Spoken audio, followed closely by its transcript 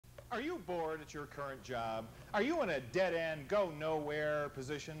Are you bored at your current job? Are you in a dead-end, go-nowhere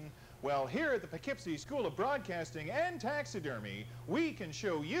position? Well, here at the Poughkeepsie School of Broadcasting and Taxidermy, we can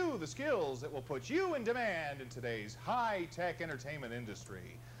show you the skills that will put you in demand in today's high-tech entertainment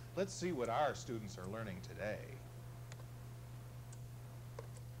industry. Let's see what our students are learning today.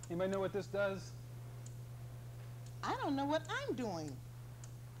 Anybody know what this does? I don't know what I'm doing.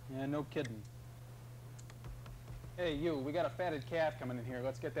 Yeah, no kidding. Hey, you, we got a fatted calf coming in here.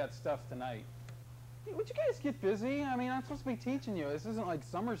 Let's get that stuff tonight. Hey, would you guys get busy? I mean, I'm supposed to be teaching you. This isn't like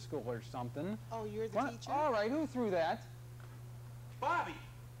summer school or something. Oh, you're the teacher? All right, who threw that? Bobby!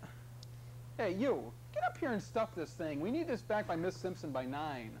 Hey, you, get up here and stuff this thing. We need this back by Miss Simpson by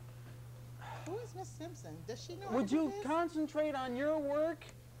 9. Who is Miss Simpson? Does she know how to Would do you this? concentrate on your work?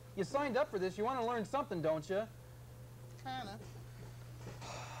 You signed up for this. You want to learn something, don't you? Kinda.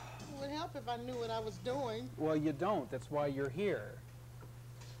 It would help if I knew what I was doing. Well, you don't. That's why you're here.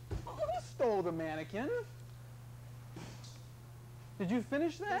 Oh, who stole the mannequin? Did you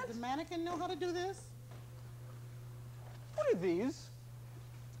finish that? Does the mannequin know how to do this? What are these?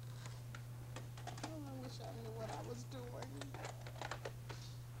 Oh, I wish I knew what I was doing.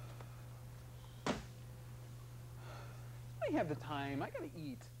 I have the time. I gotta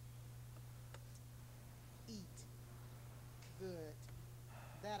eat. Eat. Good.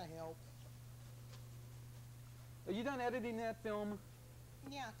 That'll help. Are you done editing that film?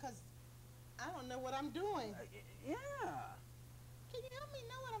 Yeah, 'cause I don't know what I'm doing. Yeah. Can you help me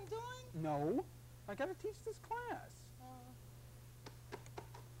know what I'm doing? No. I gotta teach this class.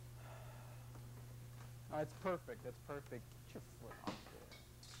 Oh, it's perfect. That's perfect. Get your foot off there.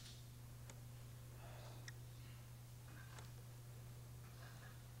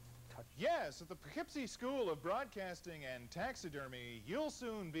 Touch. Yes, at the Poughkeepsie School of Broadcasting and Taxidermy, you'll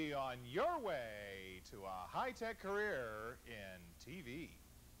soon be on your way to a high-tech career in TV.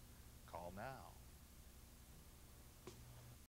 Call now.